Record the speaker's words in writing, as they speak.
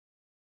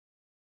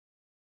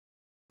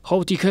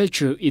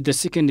Horticulture is the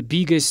second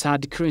biggest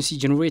hard currency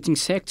generating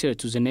sector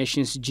to the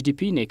nation's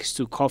GDP next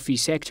to coffee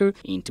sector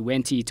in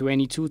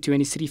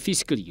 2022-23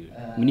 fiscal year.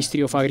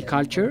 Ministry of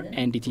Agriculture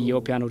and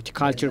Ethiopian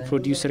Horticulture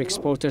Producer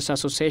Exporters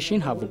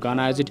Association have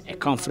organized a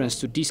conference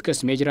to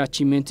discuss major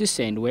achievements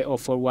and way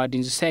of forward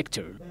in the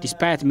sector.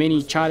 Despite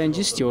many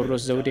challenges,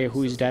 Theodoros Zewde,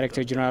 who is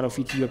Director General of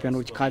Ethiopian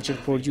Horticulture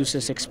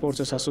Producers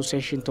Exporters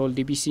Association, told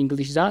BBC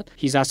English that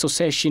his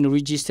association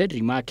registered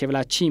remarkable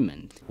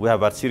achievement. We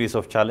have a series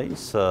of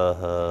challenges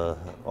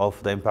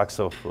of the impacts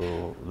of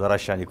the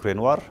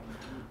Russia-Ukraine war.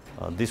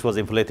 This was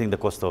inflating the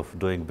cost of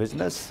doing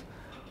business.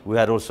 We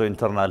had also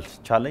internal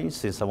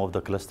challenge in some of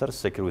the clusters.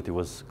 Security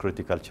was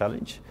critical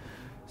challenge.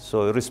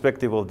 So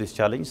irrespective of this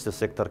challenge, the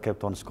sector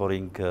kept on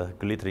scoring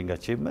glittering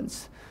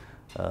achievements.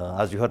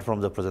 As you heard from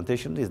the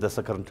presentation, it's the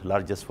second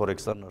largest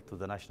forex earner to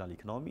the national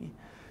economy.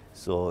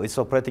 So it's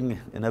operating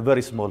in a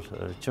very small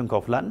chunk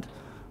of land,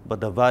 but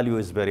the value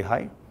is very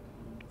high.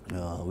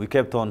 We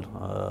kept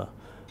on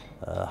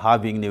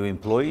having new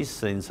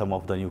employees in some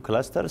of the new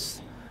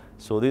clusters.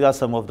 So these are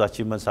some of the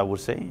achievements, I would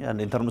say.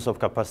 And in terms of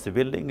capacity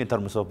building, in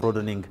terms of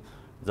broadening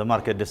the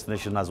market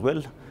destination as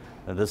well,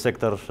 the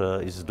sector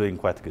is doing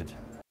quite good.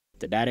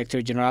 The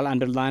Director General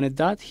underlined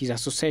that his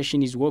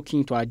association is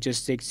working to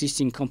adjust the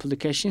existing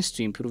complications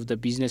to improve the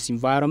business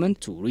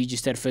environment to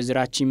register further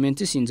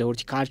achievements in the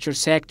horticulture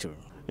sector.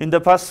 In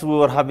the past, we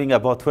were having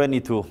about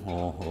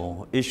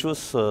 22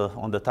 issues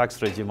on the tax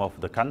regime of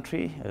the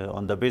country.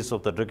 On the basis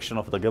of the direction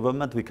of the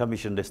government, we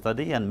commissioned a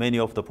study, and many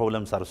of the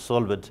problems are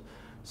solved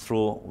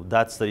through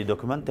that study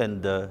document.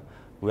 And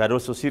we had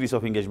also a series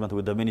of engagement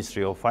with the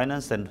Ministry of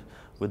Finance and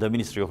with the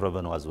Ministry of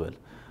Revenue as well.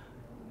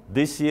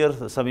 This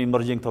year, some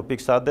emerging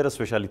topics are there,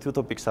 especially two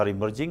topics are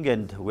emerging,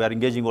 and we are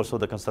engaging also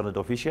the concerned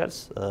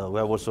officials. We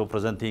are also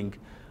presenting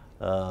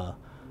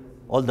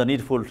all the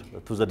needful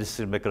to the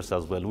decision makers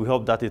as well. We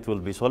hope that it will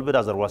be solved,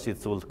 otherwise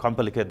it will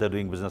complicate the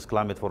doing business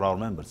climate for our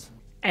members.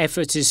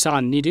 Efforts are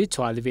needed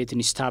to alleviate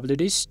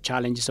instabilities,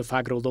 challenges of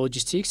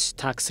agro-logistics,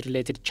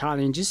 tax-related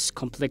challenges,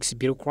 complex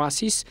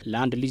bureaucracies,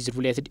 land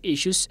lease-related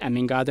issues,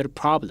 among other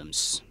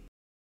problems.